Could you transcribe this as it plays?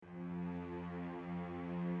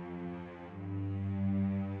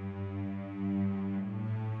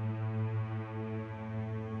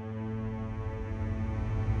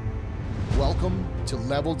Welcome to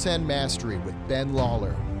Level 10 Mastery with Ben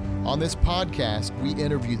Lawler. On this podcast, we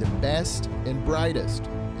interview the best and brightest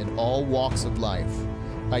in all walks of life.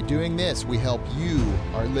 By doing this, we help you,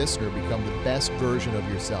 our listener, become the best version of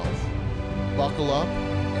yourself. Buckle up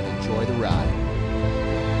and enjoy the ride.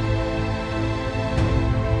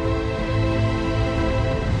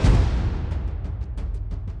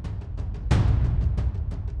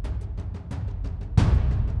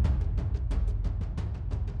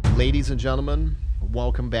 Ladies and gentlemen,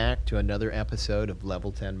 welcome back to another episode of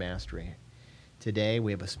Level 10 Mastery. Today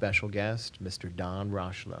we have a special guest, Mr. Don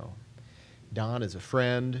Rocheleau. Don is a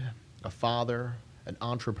friend, a father, an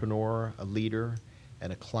entrepreneur, a leader,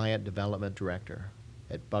 and a client development director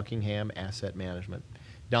at Buckingham Asset Management.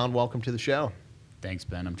 Don, welcome to the show. Thanks,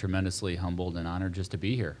 Ben. I'm tremendously humbled and honored just to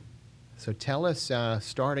be here. So tell us,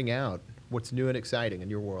 starting out, what's new and exciting in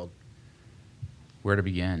your world? Where to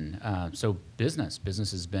begin? So business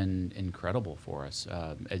has been incredible for us.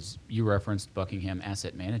 As you referenced Buckingham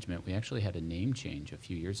Asset Management, we actually had a name change a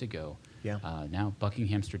few years ago. Yeah. Now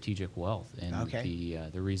Buckingham Strategic Wealth. And okay.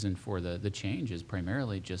 The reason for the change is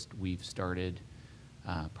primarily just we've started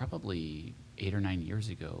probably 8 or 9 years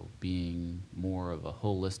ago being more of a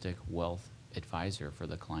holistic wealth advisor for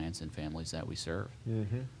the clients and families that we serve.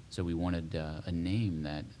 Mm-hmm. So we wanted a name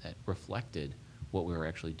that reflected what we were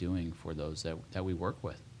actually doing for those that we work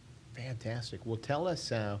with. Fantastic. Well, tell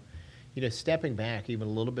us, stepping back even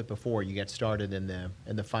a little bit before you got started in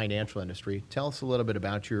the financial industry, tell us a little bit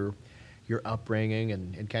about your upbringing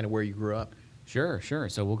and kind of where you grew up. Sure.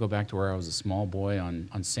 So we'll go back to where I was a small boy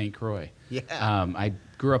on St. Croix. Yeah. I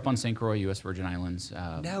grew up on St. Croix, U.S. Virgin Islands.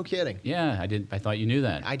 No kidding. Yeah, I did. I thought you knew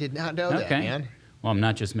that. I did not know that, man. Well, I'm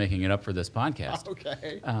not just making it up for this podcast.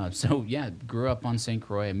 Okay. Grew up on St.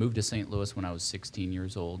 Croix. I moved to St. Louis when I was 16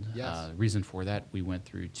 years old. Yes. Reason for that, we went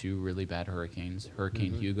through 2 really bad hurricanes,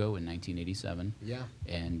 Hurricane Hugo in 1987 Yeah.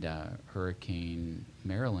 and Hurricane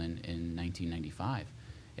Marilyn in 1995.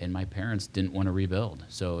 And my parents didn't want to rebuild.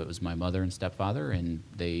 So it was my mother and stepfather, and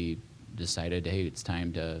they decided, hey, it's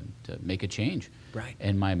time to make a change. Right.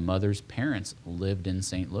 And my mother's parents lived in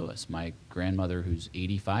St. Louis. My grandmother, who's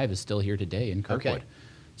 85, is still here today in Kirkwood. Okay.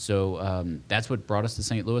 So that's what brought us to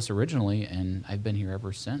St. Louis originally, and I've been here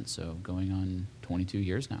ever since, so going on 22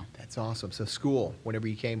 years now. That's awesome. So school, whenever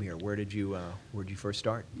you came here, where'd you first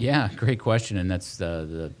start? Yeah, great question, and that's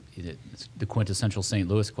the quintessential St.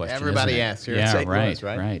 Louis question. Everybody isn't it? asks here at St. Louis,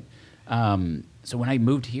 right? So when I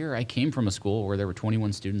moved here, I came from a school where there were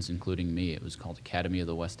 21 students, including me. It was called Academy of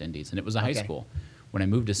the West Indies, and it was a high school. When I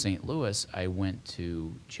moved to St. Louis, I went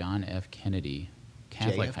to John F. Kennedy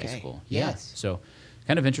Catholic JFK. High School. Yes. Yeah. So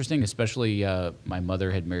kind of interesting, especially my mother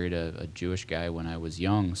had married a Jewish guy when I was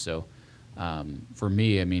young. So for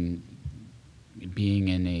me, I mean, being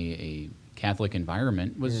in a Catholic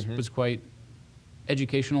environment was quite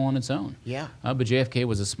educational on its own. Yeah. But JFK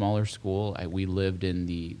was a smaller school. We lived in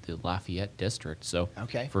the Lafayette district. So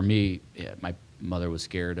for me, my mother was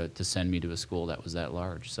scared to send me to a school that was that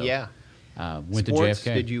large. So yeah. Went Sports, to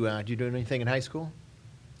JFK. Did you do anything in high school?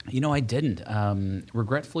 I didn't.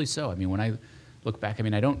 Regretfully so. I mean, when I look back,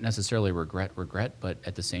 I don't necessarily regret, but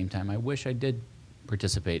at the same time, I wish I did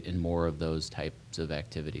participate in more of those types of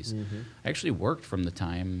activities. I actually worked from the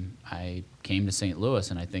time I came to St. Louis,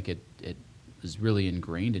 and I think it was really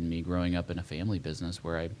ingrained in me growing up in a family business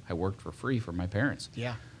where I worked for free for my parents.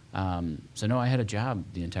 Yeah. No, I had a job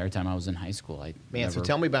the entire time I was in high school. So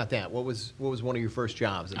tell me about that. What was one of your first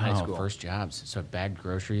jobs in high school? First jobs. So I bagged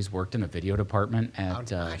groceries, worked in a video department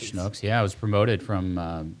at nice. Schnucks. Yeah, I was promoted from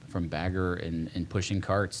bagger and pushing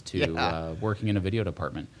carts to working in a video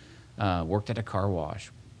department. Worked at a car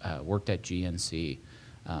wash, worked at GNC,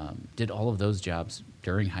 did all of those jobs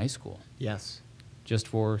during high school. Yes. Just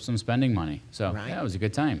for some spending money. So right. Yeah, it was a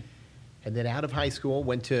good time. And then out of high school, you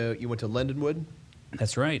went to Lindenwood?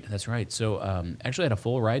 That's right. So actually I had a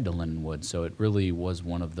full ride to Lindenwood, so it really was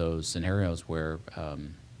one of those scenarios where,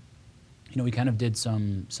 we kind of did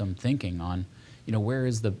some thinking on, where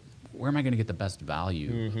am I going to get the best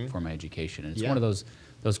value for my education? And it's one of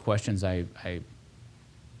those questions I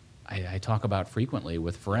talk about frequently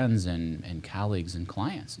with friends and colleagues and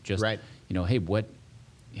clients. Just, right. Hey, what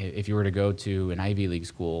if you were to go to an Ivy League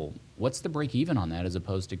school, what's the break even on that as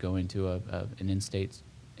opposed to going to an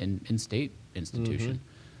in-state institution?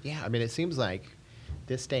 Yeah, it seems like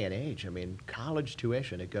this day and age, college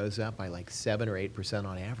tuition, it goes up by like 7 or 8%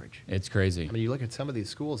 on average. It's crazy. You look at some of these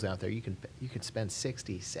schools out there, you could spend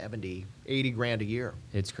 60, 70, 80 grand a year.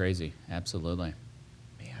 It's crazy. Absolutely.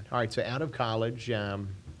 Man. All right, so out of college,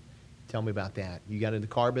 tell me about that. You got into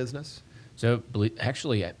the car business? So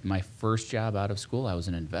actually, at my first job out of school, I was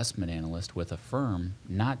an investment analyst with a firm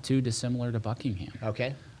not too dissimilar to Buckingham.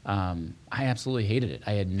 Okay. I absolutely hated it.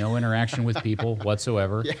 I had no interaction with people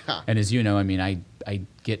whatsoever. Yeah. And as you know, I mean, I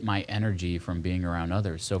get my energy from being around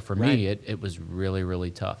others. So for me, it was really, really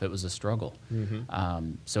tough. It was a struggle.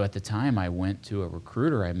 So at the time, I went to a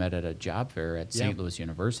recruiter I met at a job fair at St. Louis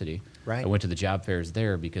University. Right. I went to the job fairs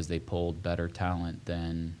there because they pulled better talent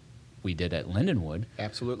than we did at Lindenwood.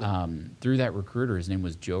 Absolutely. Through that recruiter, his name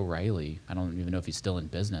was Joe Riley. I don't even know if he's still in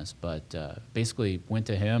business, but basically went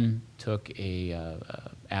to him, took a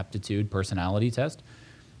aptitude personality test,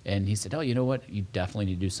 and he said, "Oh, you know what? You definitely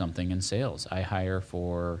need to do something in sales. I hire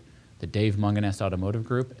for the Dave Mungenast Automotive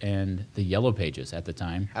Group and the Yellow Pages at the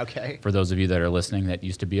time." Okay. For those of you that are listening, that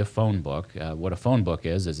used to be a phone book. What a phone book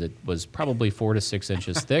is it was probably 4 to 6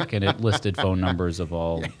 inches thick, and it listed phone numbers of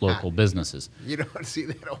all local businesses. You don't see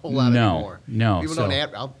that a whole lot anymore. No. People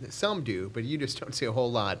don't some do, but you just don't see a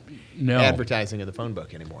whole lot No. advertising in the phone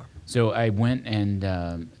book anymore. So I went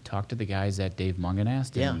and talked to the guys at Dave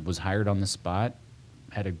Mungenast and was hired on the spot.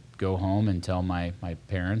 Had to go home and tell my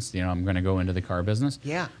parents, I'm going to go into the car business.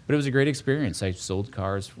 Yeah. But it was a great experience. I sold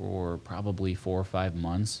cars for probably 4 or 5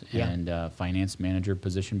 months, and finance manager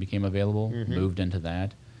position became available, moved into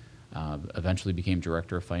that, eventually became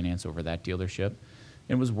director of finance over that dealership,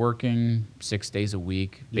 and was working 6 days a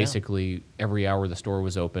week. Yeah. Basically, every hour the store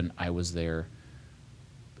was open, I was there.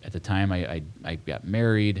 At the time, I got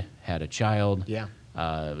married, had a child. Yeah.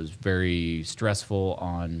 It was very stressful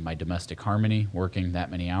on my domestic harmony, working that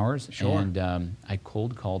many hours. Sure. And I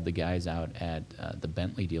cold called the guys out at the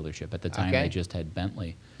Bentley dealership. At the time, Okay. they just had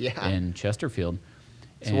Bentley Yeah. in Chesterfield.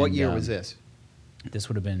 So what And, year was this? This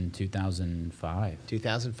would have been 2005.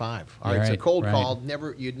 2005. All right, so Right, cold right. call.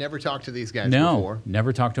 You'd never talked to these guys No, before.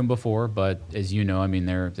 never talked to them before, but as you know, I mean,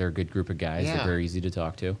 they're a good group of guys. Yeah. They're very easy to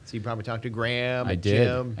talk to. So you probably talked to Graham I and did.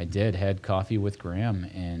 Jim. I did. Had coffee with Graham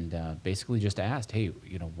and basically just asked, hey,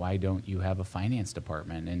 why don't you have a finance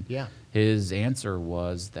department? And Yeah. his answer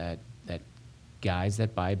was that guys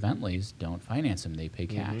that buy Bentleys don't finance them; they pay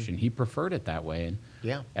cash, and he preferred it that way. And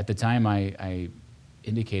Yeah. at the time, I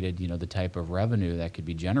indicated, the type of revenue that could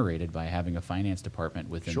be generated by having a finance department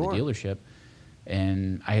within Sure. the dealership.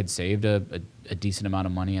 And I had saved a decent amount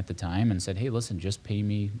of money at the time and said, hey, listen, just pay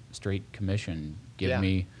me straight commission. Give Yeah.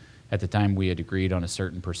 me, at the time we had agreed on a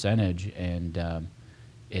certain percentage, and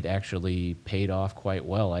it actually paid off quite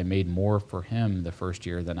well. I made more for him the first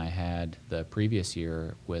year than I had the previous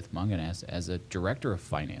year with Mungenast as a director of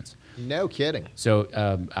finance. No kidding. So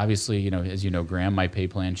obviously, as you know, Graham, my pay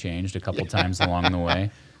plan changed a couple times along the way.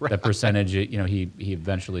 The percentage, he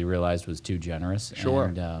eventually realized was too generous. Sure.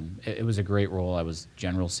 And it was a great role. I was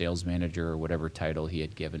general sales manager or whatever title he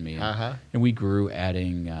had given me. Uh-huh. And we grew,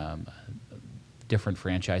 adding different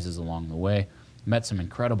franchises along the way. Met some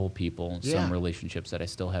incredible people, Yeah. some relationships that I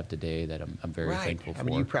still have today that I'm very thankful for. I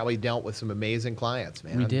mean, you probably dealt with some amazing clients,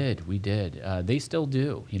 man. We did. They still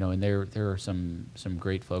do, and there are some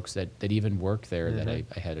great folks that even work there that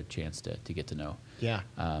I had a chance to get to know. Yeah.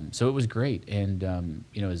 So it was great, and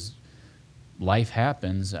as life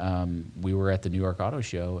happens, we were at the New York Auto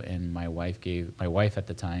Show, and my wife at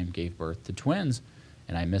the time gave birth to twins,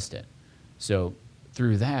 and I missed it. So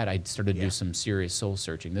through that, I started to do some serious soul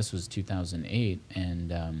searching. This was 2008,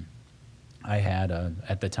 and I had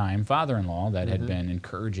at the time father-in-law that had been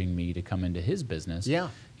encouraging me to come into his business. Yeah.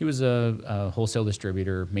 He was a wholesale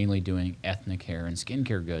distributor, mainly doing ethnic hair and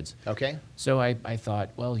skincare goods. Okay. So I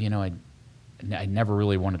thought, well, I never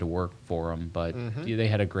really wanted to work for them, but they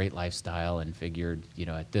had a great lifestyle, and figured,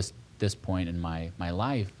 at this point in my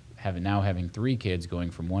life, having 3 kids,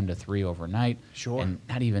 going from 1 to 3 overnight, Sure. and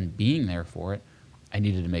not even being there for it, I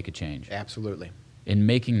needed to make a change. Absolutely. In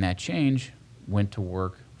making that change, went to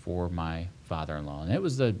work for my father-in-law, and it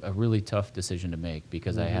was a really tough decision to make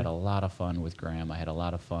because I had a lot of fun with Graham. I had a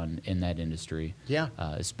lot of fun in that industry, Yeah.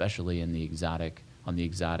 especially on the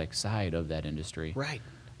exotic side of that industry. Right.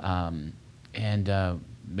 And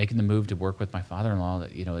making the move to work with my father-in-law,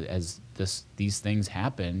 as these things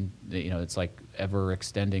happen, it's like ever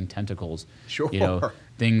extending tentacles. Sure.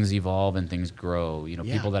 Things evolve and things grow. Yeah.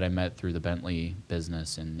 People that I met through the Bentley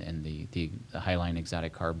business and the Highline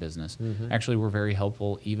exotic car business actually were very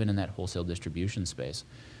helpful even in that wholesale distribution space.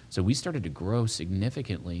 So we started to grow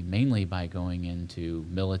significantly, mainly by going into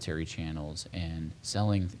military channels and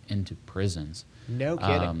selling into prisons. No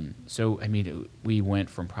kidding. So, I mean, we went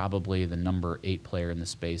from probably the number 8 player in the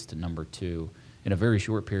space to number 2 in a very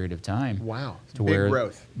short period of time. Wow. To Big where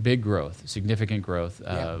growth. Big growth, significant growth,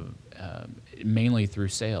 Yeah. mainly through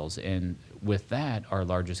sales. And with that, our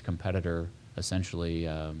largest competitor essentially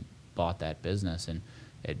bought that business. And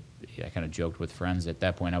I kind of joked with friends at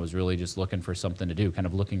that point. I was really just looking for something to do, kind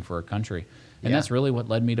of looking for a country. And Yeah. that's really what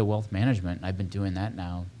led me to wealth management. And I've been doing that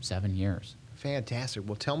now 7 years. Fantastic.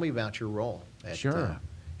 Well, tell me about your role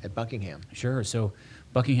at Buckingham. Sure. So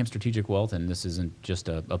Buckingham Strategic Wealth, and this isn't just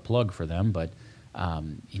a plug for them, but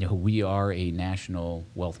we are a national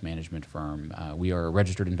wealth management firm. We are a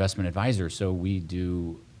registered investment advisor, so we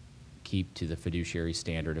do keep to the fiduciary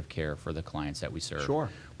standard of care for the clients that we serve. Sure.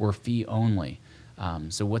 We're fee only.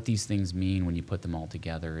 So what these things mean when you put them all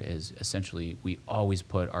together is essentially we always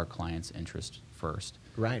put our clients' interest first.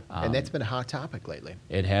 Right. And that's been a hot topic lately.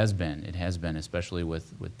 It has been, especially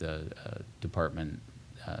with the department,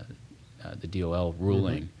 the DOL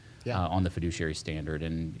ruling on the fiduciary standard.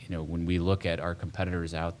 And when we look at our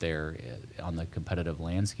competitors out there on the competitive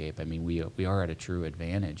landscape, I mean, we are at a true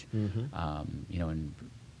advantage. And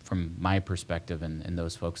from my perspective and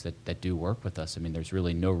those folks that do work with us, I mean, there's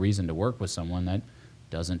really no reason to work with someone that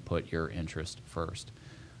doesn't put your interest first.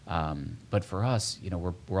 But for us,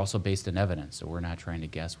 we're also based in evidence, so we're not trying to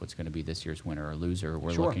guess what's going to be this year's winner or loser.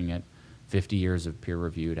 We're looking at 50 years of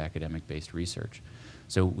peer-reviewed, academic-based research.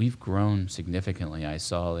 So we've grown significantly. I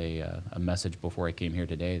saw a message before I came here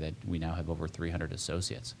today that we now have over 300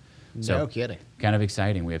 associates. So No kidding. kind of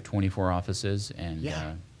exciting. We have 24 offices and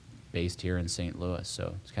based here in St. Louis,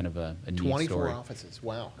 so it's kind of a neat 24 story. offices.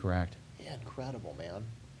 Wow. Correct. Yeah, incredible,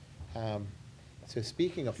 man. So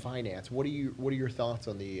speaking of finance, what are your thoughts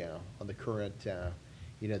on the current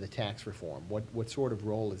the tax reform? What sort of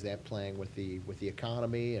role is that playing with the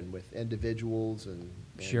economy and with individuals and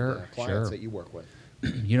clients that you work with?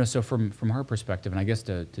 So from our perspective, and I guess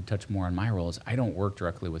to touch more on my role, is I don't work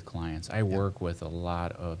directly with clients. I work with a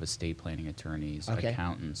lot of estate planning attorneys,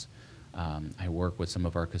 accountants. I work with some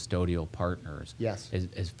of our custodial partners. Yes.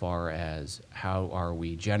 As far as how are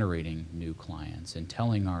we generating new clients and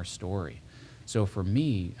telling our story. So for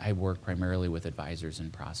me, I work primarily with advisors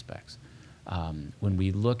and prospects. When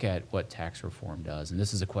we look at what tax reform does, and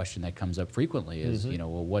this is a question that comes up frequently, is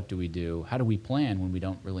well, what do we do? How do we plan when we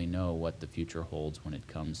don't really know what the future holds when it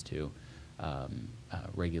comes to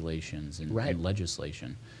regulations and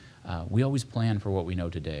legislation? We always plan for what we know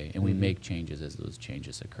today, and we make changes as those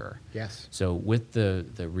changes occur. Yes. So with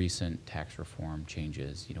the recent tax reform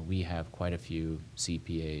changes, we have quite a few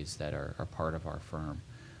CPAs that are part of our firm.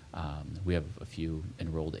 We have a few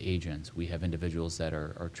enrolled agents. We have individuals that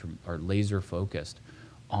are laser focused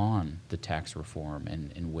on the tax reform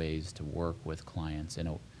and in ways to work with clients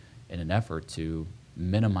in an effort to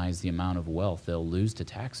minimize the amount of wealth they'll lose to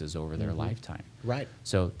taxes over their lifetime. Right.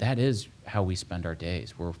 So that is how we spend our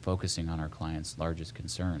days. We're focusing on our clients' largest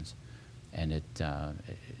concerns, and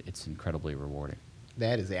it's incredibly rewarding.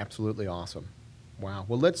 That is absolutely awesome. Wow.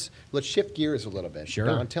 Well, let's shift gears a little bit. Sure.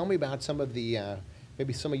 Don, tell me about some of the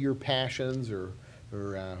maybe some of your passions or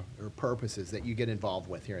purposes that you get involved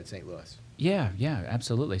with here in St. Louis. Yeah,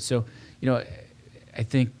 absolutely. So, I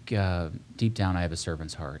think deep down I have a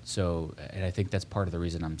servant's heart. So, and I think that's part of the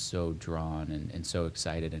reason I'm so drawn and so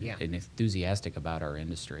excited and enthusiastic about our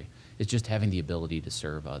industry. It's just having the ability to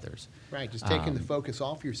serve others. Right, just taking the focus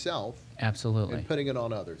off yourself. Absolutely. And putting it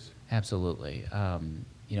on others. Absolutely. And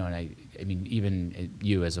I mean, even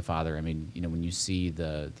you as a father, I mean, when you see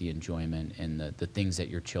the enjoyment and the things that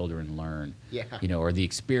your children learn, or the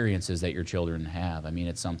experiences that your children have, I mean,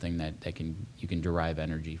 it's something that you can derive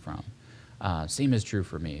energy from. Same is true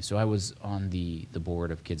for me. So I was on the board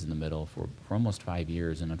of Kids in the Middle for almost 5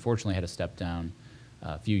 years, and unfortunately had to step down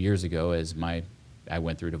a few years ago as I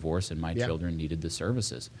went through divorce and my children needed the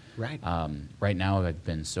services. Right. Right now I've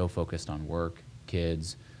been so focused on work,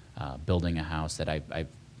 kids, building a house that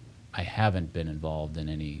I haven't been involved in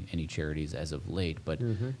any charities as of late, but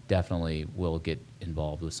definitely will get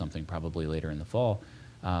involved with something probably later in the fall.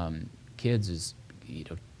 Kids is,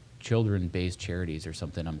 children-based charities are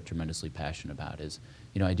something I'm tremendously passionate about.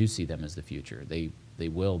 I do see them as the future. They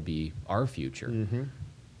will be our future.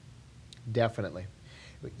 Definitely.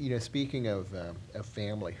 Speaking of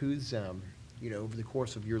family, who's over the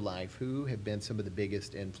course of your life, who have been some of the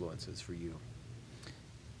biggest influences for you?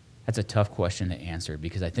 That's a tough question to answer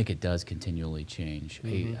because I think it does continually change.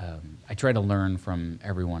 I try to learn from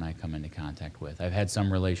everyone I come into contact with. I've had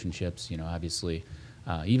some relationships, obviously,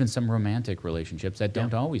 even some romantic relationships that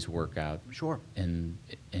don't always work out in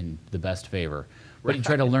the best favor. But you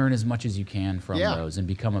try to learn as much as you can from those and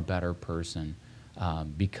become a better person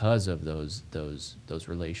because of those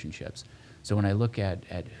relationships. So when I look at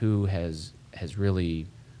who has really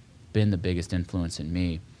been the biggest influence in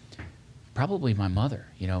me, probably my mother.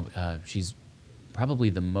 She's probably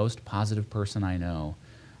the most positive person I know,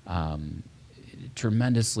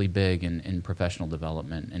 tremendously big in professional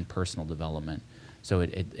development and personal development. So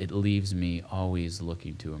it leaves me always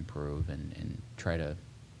looking to improve and try to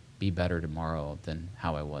be better tomorrow than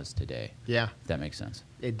how I was today. Yeah. If that makes sense.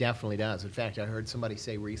 It definitely does. In fact, I heard somebody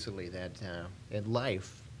say recently that in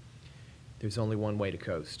life, there's only one way to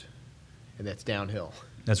coast, and that's downhill.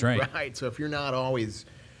 That's right. Right. So if you're not always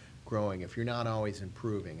growing, if you're not always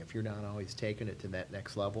improving, if you're not always taking it to that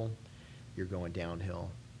next level, you're going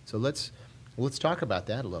downhill. So let's talk about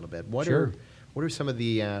that a little bit. What are some of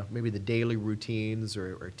the maybe the daily routines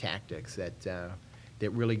or tactics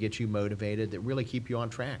that really get you motivated, that really keep you on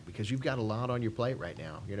track? Because you've got a lot on your plate right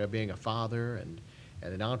now. You know, being a father and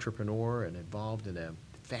an entrepreneur and involved in a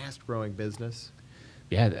fast-growing business.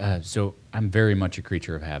 Yeah, so I'm very much a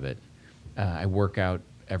creature of habit. I work out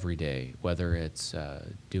every day, whether it's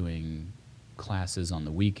doing classes on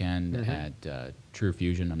the weekend at True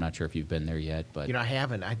Fusion. I'm not sure if you've been there yet, but You know, I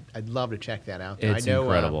haven't. I'd love to check that out. It's I know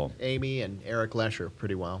incredible. Amy and Eric Lesher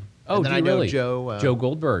pretty well. Oh, and then do I you know really? Joe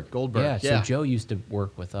Goldberg. Goldberg, Yeah, yeah. so Joe used to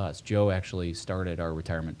work with us. Joe actually started our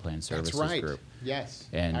retirement plan services That's right. group. Yes.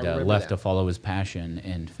 And I remember left that. to follow his passion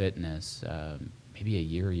in fitness maybe a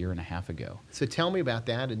year and a half ago. So tell me about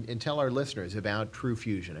that, and tell our listeners about True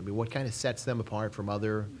Fusion. I mean, what kind of sets them apart from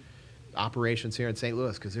other operations here in St.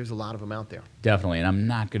 Louis? Because there's a lot of them out there. Definitely, and I'm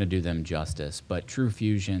not going to do them justice, but True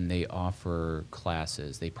Fusion, they offer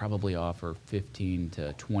classes. They probably offer 15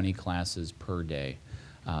 to 20 classes per day.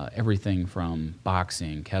 Everything from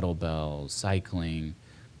boxing, kettlebells, cycling,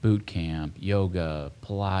 boot camp, yoga,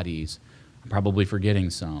 Pilates. I'm probably forgetting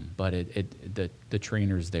some, but the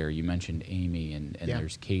trainers there, you mentioned Amy, and Yeah.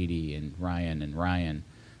 there's Katie and Ryan.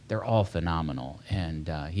 They're all phenomenal, and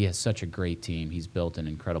he has such a great team. He's built an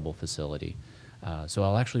incredible facility. So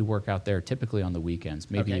I'll actually work out there typically on the weekends,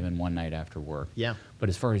 maybe Okay. even one night after work. Yeah. But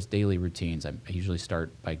as far as daily routines, I usually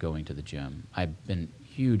start by going to the gym. I've been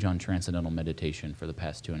huge on transcendental meditation for the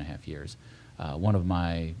past 2.5 years. One of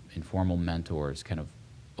my informal mentors kind of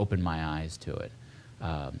opened my eyes to it.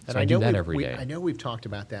 So I do that every day. I know we've talked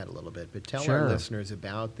about that a little bit, but tell Sure. our listeners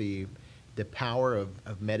about the power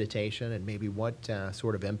of meditation and maybe what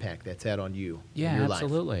sort of impact that's had on you Yeah, in your life.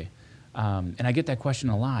 absolutely. And I get that question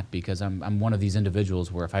a lot because I'm one of these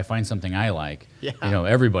individuals where if I find something I like, Yeah.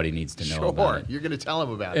 everybody needs to know about Sure, it. you're going to tell them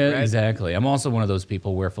about it, right? Exactly. I'm also one of those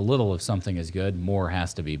people where if a little of something is good, more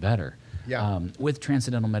has to be better. Yeah. With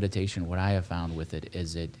transcendental meditation, what I have found with it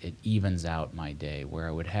is it evens out my day, where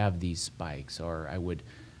I would have these spikes, or I would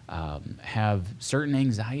have certain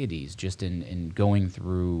anxieties just in going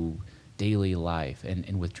through daily life.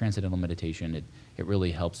 And with transcendental meditation, it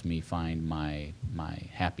really helps me find my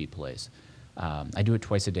happy place. I do it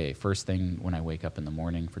twice a day. First thing when I wake up in the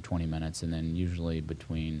morning for 20 minutes, and then usually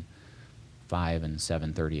between 5 and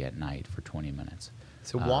 7:30 at night for 20 minutes.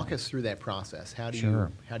 So walk us through that process. How do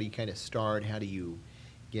Sure. you kind of start? How do you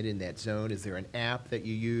get in that zone? Is there an app that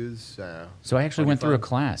you use? So I actually on went your through a phone?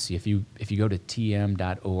 class. If you go to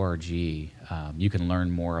tm.org, you can learn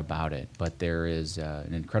more about it. But there is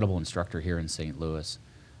an incredible instructor here in St. Louis.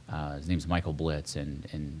 His name's Michael Blitz,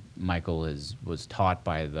 and Michael was taught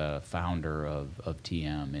by the founder of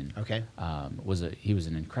TM, and Okay. he was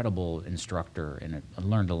an incredible instructor, and I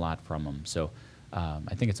learned a lot from him. So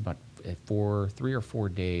I think it's about 3 or 4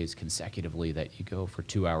 days consecutively that you go for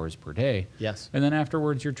 2 hours per day. Yes. And then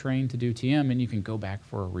afterwards, you're trained to do TM, and you can go back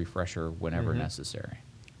for a refresher whenever necessary.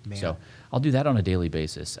 Man. So I'll do that on a daily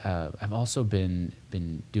basis. I've also been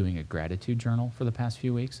doing a gratitude journal for the past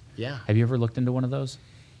few weeks. Yeah. Have you ever looked into one of those?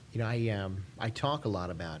 You know, I talk a lot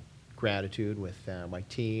about gratitude with my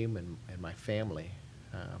team and my family.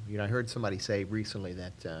 You know, I heard somebody say recently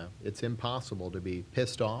that it's impossible to be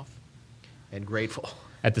pissed off and grateful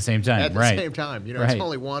At the same time, at the right? same time. You know, Right. it's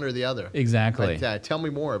only one or the other. Exactly. But tell me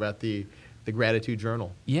more about the gratitude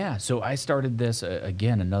journal. Yeah, so I started this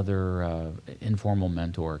again. Another informal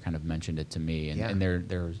mentor kind of mentioned it to me, and, Yeah. and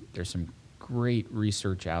there's some great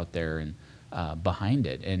research out there and behind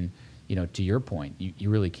it. And to your point, you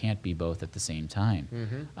really can't be both at the same time.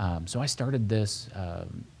 So I started this,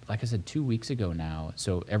 like I said, 2 weeks ago now.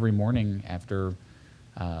 So every morning after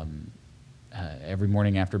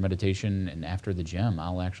meditation and after the gym,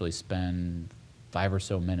 I'll actually spend 5 or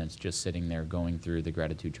so minutes just sitting there going through the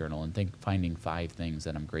gratitude journal and finding 5 things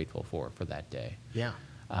that I'm grateful for that day. Yeah.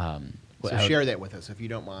 So So share that with us if you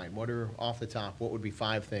don't mind. What are off the top? What would be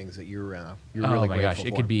 5 things that you're really oh my grateful gosh, for?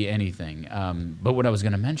 it could be anything. But what I was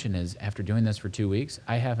going to mention is after doing this for 2 weeks,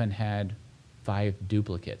 I haven't had 5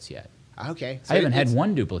 duplicates yet. Okay. I haven't had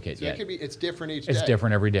one duplicate So yet. it could be. It's different each It's day.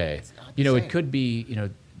 different every day. It's not the It same. could be,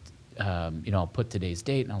 I'll put today's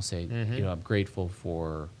date and I'll say, I'm grateful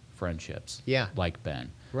for friendships. Yeah. Like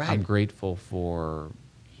Ben. Right. I'm grateful for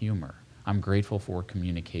humor. I'm grateful for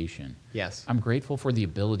communication. Yes. I'm grateful for the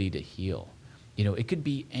ability to heal. You know, it could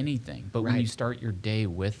be anything, but when Right. you start your day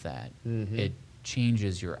with that, it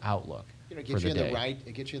changes your outlook You know, it for gets the you in day. the right.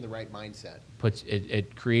 It gets you in the right mindset.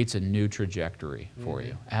 It creates a new trajectory for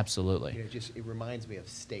you. Absolutely. You know, it reminds me of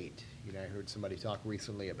state. You know, I heard somebody talk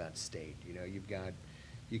recently about state. You know, you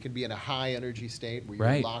can be in a high energy state where you're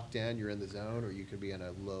Right. locked in, you're in the zone, or you can be in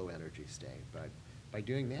a low energy state. But by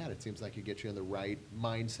doing that, it seems like you get you in the right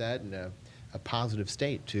mindset and a positive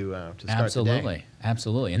state to start the day. Absolutely,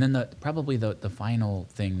 absolutely. And then probably the final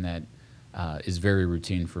thing that is very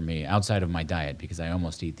routine for me, outside of my diet, because I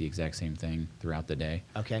almost eat the exact same thing throughout the day.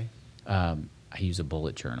 Okay. I use a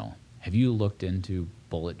bullet journal. Have you looked into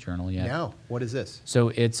bullet journal yet? No. What is this? So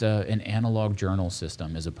it's an analog journal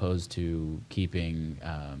system as opposed to keeping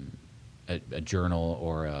a journal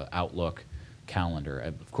or a Outlook calendar.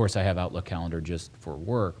 Of course, I have Outlook calendar just for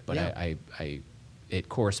work, but Yeah. it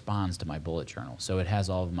corresponds to my bullet journal. So it has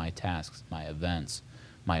all of my tasks, my events,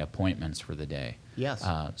 my appointments for the day. Yes.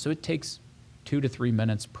 So it takes 2 to 3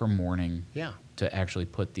 minutes per morning Yeah. to actually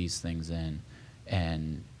put these things in,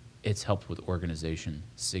 and it's helped with organization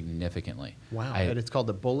significantly. Wow. I- And it's called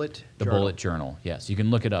the Bullet the Journal. bullet journal, yes. You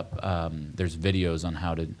can look it up. There's videos on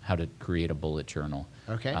how to create a bullet journal.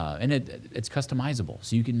 Okay. And it's customizable,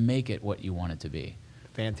 so you can make it what you want it to be.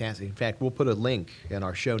 Fantastic. In fact, we'll put a link in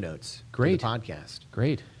our show notes Great. to the podcast.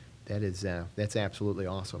 Great. That's absolutely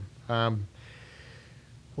awesome.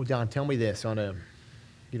 Well, Don, tell me this on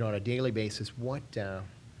a daily basis. What,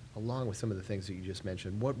 along with some of the things that you just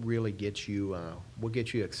mentioned, what really gets you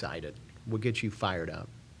excited? What gets you fired up?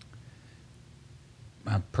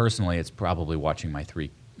 Personally, it's probably watching my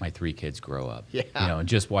three kids grow up. Yeah. You know, and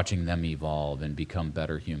just watching them evolve and become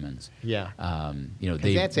better humans. Yeah. You know, 'Cause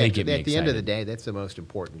they that's get me at the excited. end of the day, that's the most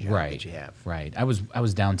important job Right, that you have. right. I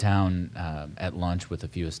was downtown at lunch with a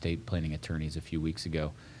few estate planning attorneys a few weeks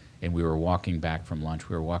ago, and we were walking back from lunch.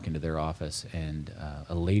 We were walking to their office, and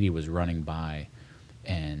a lady was running by,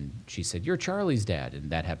 and she said, "You're Charlie's dad," and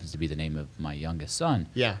that happens to be the name of my youngest son.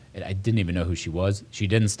 Yeah. And I didn't even know who she was. She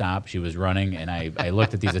didn't stop. She was running, and I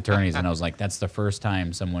looked at these attorneys, and I was like, "That's the first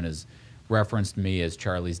time someone has referenced me as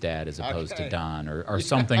Charlie's dad as opposed Okay. to Don or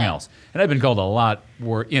something else." And I've been called a lot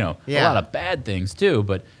a Yeah. lot of bad things too,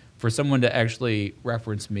 but for someone to actually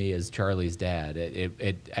reference me as Charlie's dad,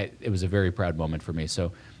 it was a very proud moment for me.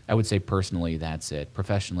 So I would say personally, that's it.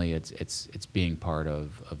 Professionally, it's being part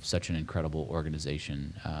of such an incredible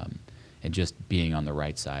organization, and just being on the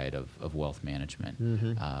right side of wealth management.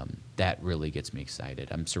 That really gets me excited.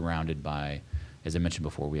 I'm surrounded by, as I mentioned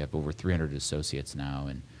before, we have over 300 associates now,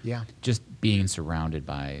 and Yeah. just being surrounded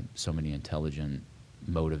by so many intelligent,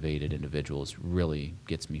 motivated individuals really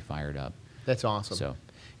gets me fired up. That's awesome. So-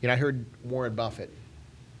 You know, I heard Warren Buffett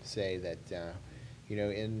say that,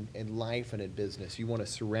 in life and in business, you want to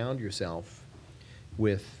surround yourself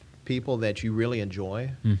with people that you really enjoy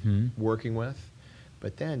working with,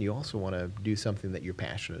 but then you also want to do something that you're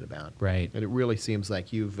passionate about. Right. And it really seems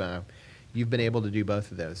like you've been able to do both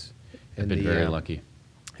of those. I've been very lucky.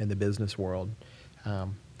 In the business world.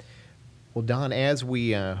 Well, Don, as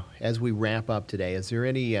we wrap up today, is there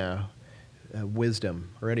any wisdom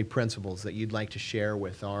or any principles that you'd like to share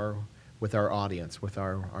with our audience, with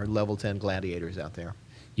our Level 10 gladiators out there?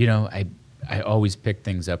 You know, I always pick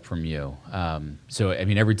things up from you. So, I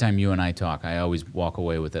mean, every time you and I talk, I always walk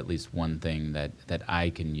away with at least one thing that I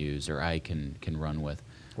can use or I can run with.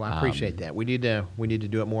 Well, I appreciate that. We need to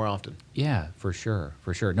do it more often. Yeah, for sure.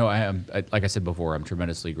 No, like I said before, I'm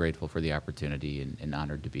tremendously grateful for the opportunity and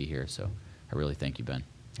honored to be here. So I really thank you, Ben.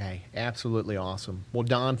 Hey, absolutely awesome. Well,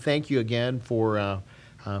 Don, thank you again for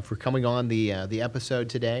coming on the episode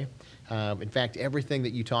today. In fact, everything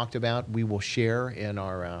that you talked about, we will share in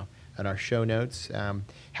our show notes.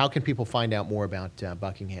 How can people find out more about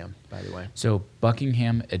Buckingham, by the way? So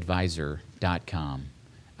buckinghamadvisor.com.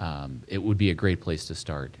 It would be a great place to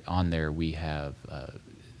start. On there, we have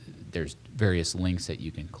there's various links that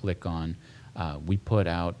you can click on. We put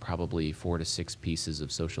out probably 4 to 6 pieces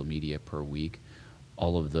of social media per week.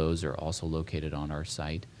 All of those are also located on our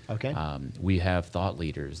site. Okay. We have thought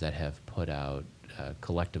leaders that have put out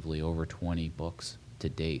collectively over 20 books to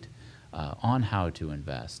date on how to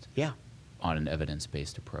invest. Yeah. On an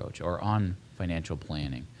evidence-based approach or on financial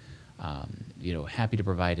planning. Happy to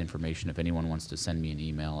provide information. If anyone wants to send me an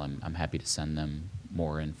email, I'm happy to send them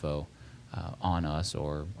more info on us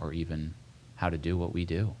or even how to do what we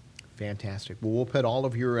do. Fantastic. Well, we'll put all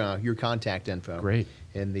of your contact info Great.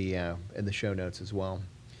 in the show notes as well.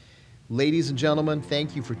 Ladies and gentlemen,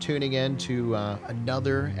 thank you for tuning in to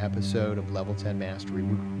another episode of Level 10 Mastery.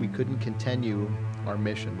 We couldn't continue our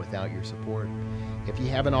mission without your support. If you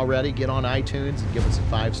haven't already, get on iTunes and give us a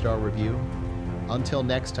 5-star review. Until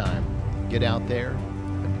next time, get out there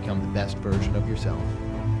and become the best version of yourself.